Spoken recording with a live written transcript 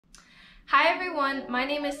Hi everyone, my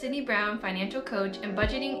name is Sydney Brown, financial coach and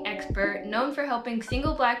budgeting expert known for helping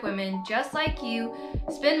single black women just like you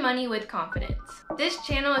spend money with confidence. This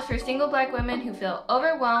channel is for single black women who feel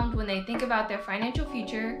overwhelmed when they think about their financial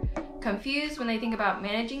future, confused when they think about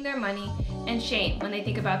managing their money, and shame when they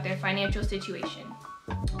think about their financial situation.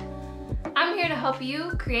 I'm here to help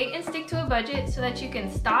you create and stick to a budget so that you can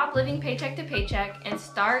stop living paycheck to paycheck and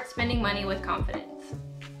start spending money with confidence.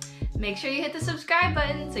 Make sure you hit the subscribe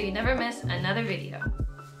button so you never miss another video.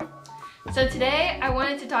 So today I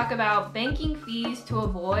wanted to talk about banking fees to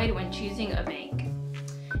avoid when choosing a bank.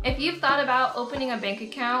 If you've thought about opening a bank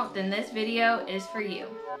account, then this video is for you.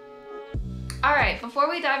 Alright, before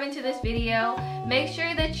we dive into this video, make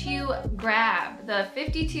sure that you grab the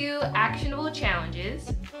 52 actionable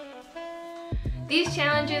challenges. These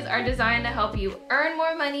challenges are designed to help you earn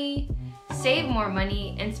more money, save more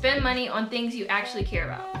money, and spend money on things you actually care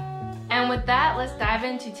about. And with that, let's dive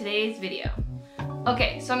into today's video.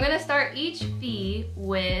 Okay, so I'm gonna start each fee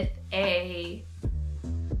with a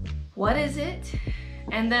what is it?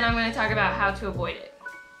 And then I'm gonna talk about how to avoid it.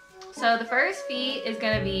 So the first fee is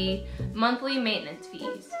gonna be monthly maintenance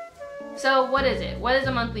fees. So what is it? What is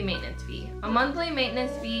a monthly maintenance fee? A monthly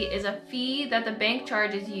maintenance fee is a fee that the bank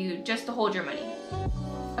charges you just to hold your money.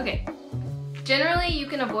 Okay. Generally, you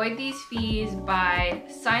can avoid these fees by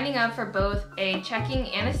signing up for both a checking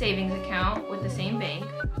and a savings account with the same bank,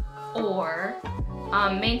 or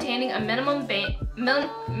maintaining a minimum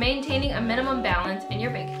balance in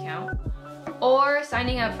your bank account, or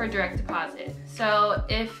signing up for direct deposit. So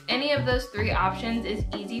if any of those three options is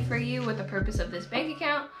easy for you with the purpose of this bank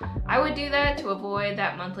account, I would do that to avoid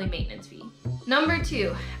that monthly maintenance fee. Number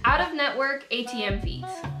 2, out-of-network ATM fees.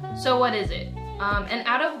 So what is it? An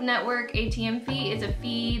out-of-network ATM fee is a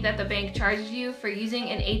fee that the bank charges you for using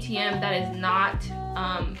an ATM that is not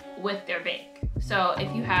with their bank. So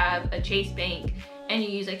if you have a Chase Bank and you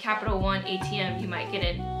use a Capital One ATM, you might get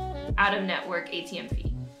an out-of-network ATM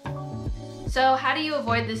fee. So how do you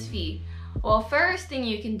avoid this fee? Well, first thing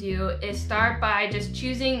you can do is start by just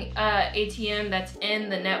choosing an ATM that's in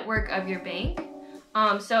the network of your bank.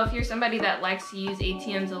 So if you're somebody that likes to use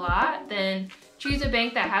ATMs a lot, then choose a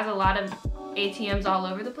bank that has a lot of ATMs all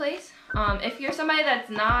over the place. If you're somebody that's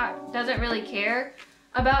doesn't really care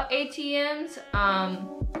about ATMs,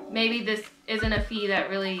 maybe this isn't a fee that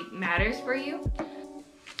really matters for you.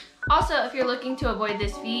 Also, if you're looking to avoid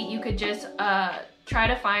this fee, you could just try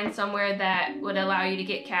to find somewhere that would allow you to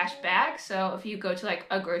get cash back. So if you go to like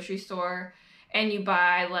a grocery store and you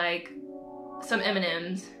buy like some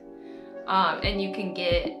M&Ms, and you can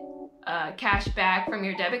get cash back from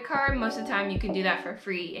your debit card, most of the time you can do that for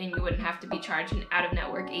free and you wouldn't have to be charged an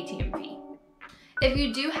out-of-network ATM fee. If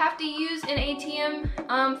you do have to use an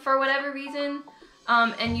ATM for whatever reason,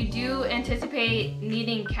 and you do anticipate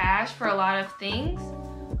needing cash for a lot of things,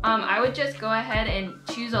 I would just go ahead and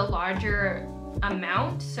choose a larger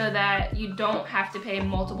amount so that you don't have to pay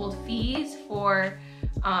multiple fees for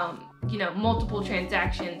multiple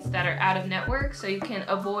transactions that are out of network, so you can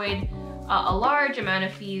avoid a large amount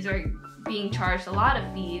of fees or being charged a lot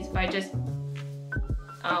of fees by just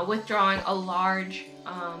withdrawing a large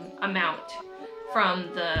amount from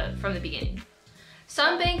the beginning.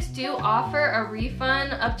 Some banks do offer a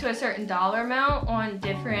refund up to a certain dollar amount on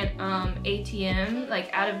different ATM, like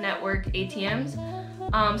out-of-network ATMs.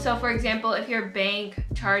 So for example, if your bank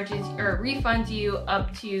charges or refunds you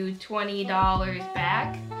up to $20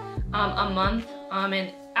 back a month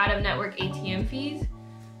in out-of-network ATM fees,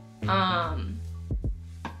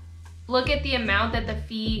 look at the amount that the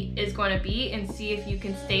fee is going to be and see if you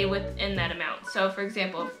can stay within that amount. So for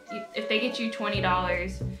example, if they get you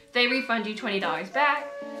 $20, they refund you $20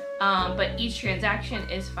 back, but each transaction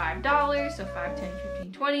is $5, so 5, 10,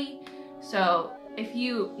 15, 20. So if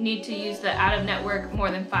you need to use the out-of-network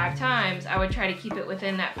more than 5 times, I would try to keep it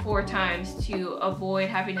within that 4 times to avoid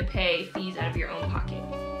having to pay fees out of your own pocket.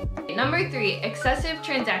 Number 3, excessive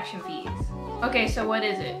transaction fees. Okay, so what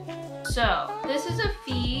is it? So this is a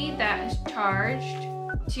fee that is charged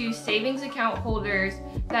to savings account holders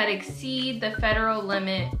that exceed the federal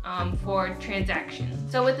limit for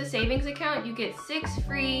transactions. So with the savings account, you get 6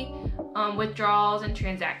 free withdrawals and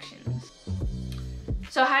transactions.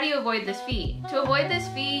 So how do you avoid this fee? To avoid this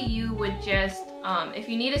fee, you would just, if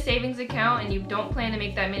you need a savings account and you don't plan to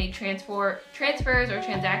make that many transfers or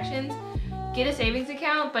transactions, get a savings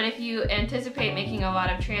account. But if you anticipate making a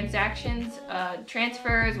lot of transactions,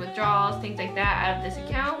 transfers, withdrawals, things like that out of this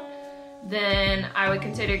account, then I would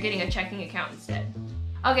consider getting a checking account instead.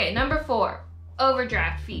 Okay, number 4,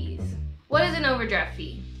 overdraft fees. What is an overdraft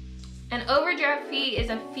fee? An overdraft fee is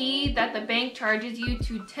a fee that the bank charges you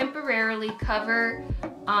to temporarily cover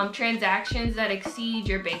transactions that exceed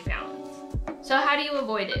your bank balance. So how do you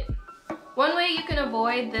avoid it? One way you can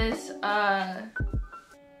avoid this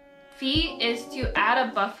fee is to add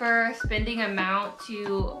a buffer spending amount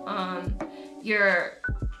to your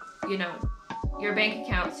bank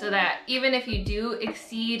account, so that even if you do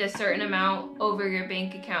exceed a certain amount over your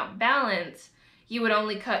bank account balance, you would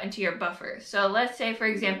only cut into your buffer. So let's say, for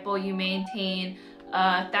example, you maintain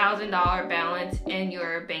a $1,000 balance in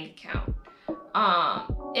your bank account.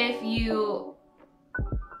 If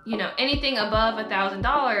anything above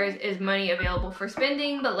 $1,000 is money available for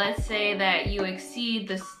spending, but let's say that you exceed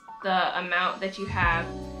the amount that you have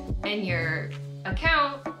in your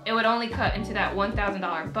account, it would only cut into that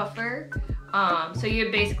 $1,000 buffer. So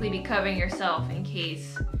you'd basically be covering yourself in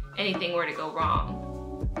case anything were to go wrong.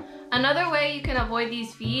 Another way you can avoid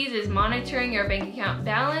these fees is monitoring your bank account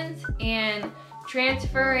balance and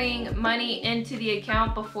transferring money into the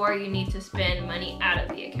account before you need to spend money out of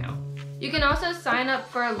the account. You can also sign up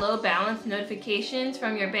for low balance notifications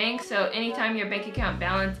from your bank, so anytime your bank account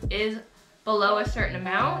balance is below a certain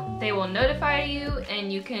amount, they will notify you,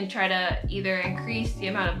 and you can try to either increase the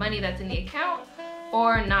amount of money that's in the account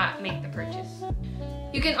or not make the purchase.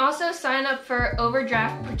 You can also sign up for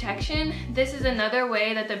overdraft protection. This is another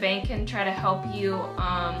way that the bank can try to help you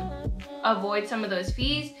avoid some of those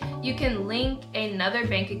fees. You can link another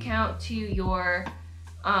bank account to your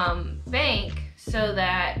bank, so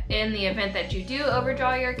that in the event that you do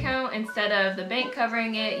overdraw your account, instead of the bank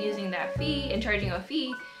covering it using that fee and charging a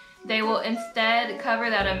fee, they will instead cover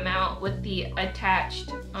that amount with the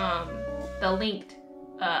attached, the linked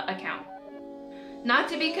account. Not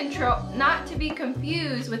to be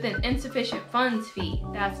confused with an insufficient funds fee.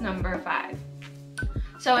 That's number 5.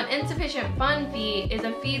 So an insufficient fund fee is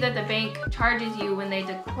a fee that the bank charges you when they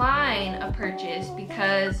decline a purchase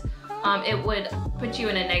because it would put you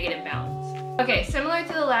in a negative balance. Okay, similar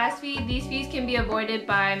to the last fee, these fees can be avoided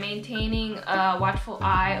by maintaining a watchful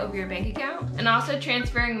eye over your bank account and also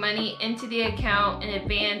transferring money into the account in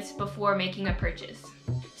advance before making a purchase.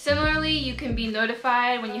 Similarly, you can be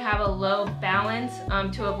notified when you have a low balance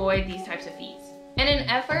to avoid these types of fees. In an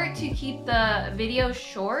effort to keep the video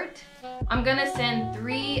short, I'm gonna send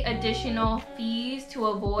 3 additional fees to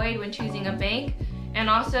avoid when choosing a bank, and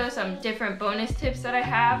also some different bonus tips that I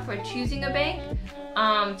have for choosing a bank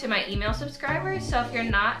to my email subscribers. So if you're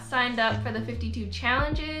not signed up for the 52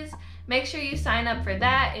 challenges, make sure you sign up for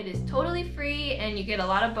that. It is totally free and you get a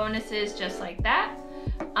lot of bonuses just like that.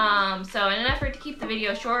 So in an effort to keep the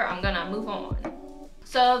video short, I'm gonna move on.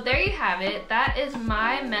 So there you have it. That is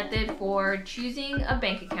my method for choosing a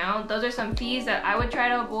bank account. Those are some fees that I would try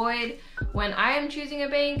to avoid when I am choosing a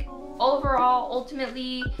bank. Overall,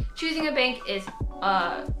 ultimately, choosing a bank is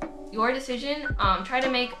your decision. Try to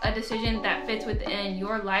make a decision that fits within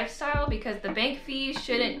your lifestyle, because the bank fees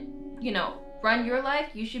shouldn't, run your life.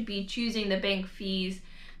 You should be choosing the bank fees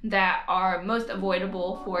that are most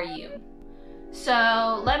avoidable for you.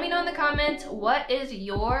 So let me know in the comments, what is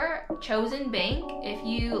your chosen bank? If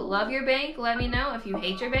you love your bank, let me know. If you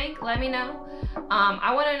hate your bank, let me know.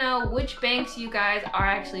 I want to know which banks you guys are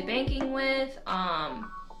actually banking with,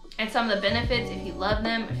 and some of the benefits, if you love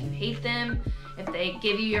them, if you hate them, if they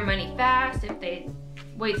give you your money fast, if they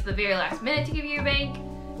wait to the very last minute to give you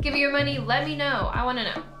your money, let me know. I want to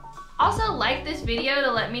know. Also, like this video to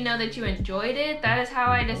let me know that you enjoyed it. That is how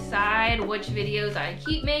I decide which videos I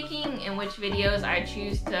keep making and which videos I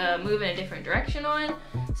choose to move in a different direction on.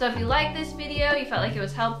 So if you liked this video, you felt like it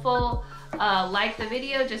was helpful, like the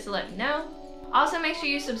video just to let me know. Also, make sure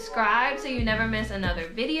you subscribe so you never miss another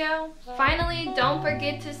video. Finally, don't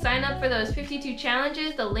forget to sign up for those 52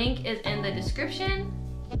 challenges. The link is in the description.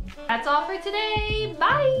 That's all for today.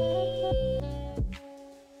 Bye!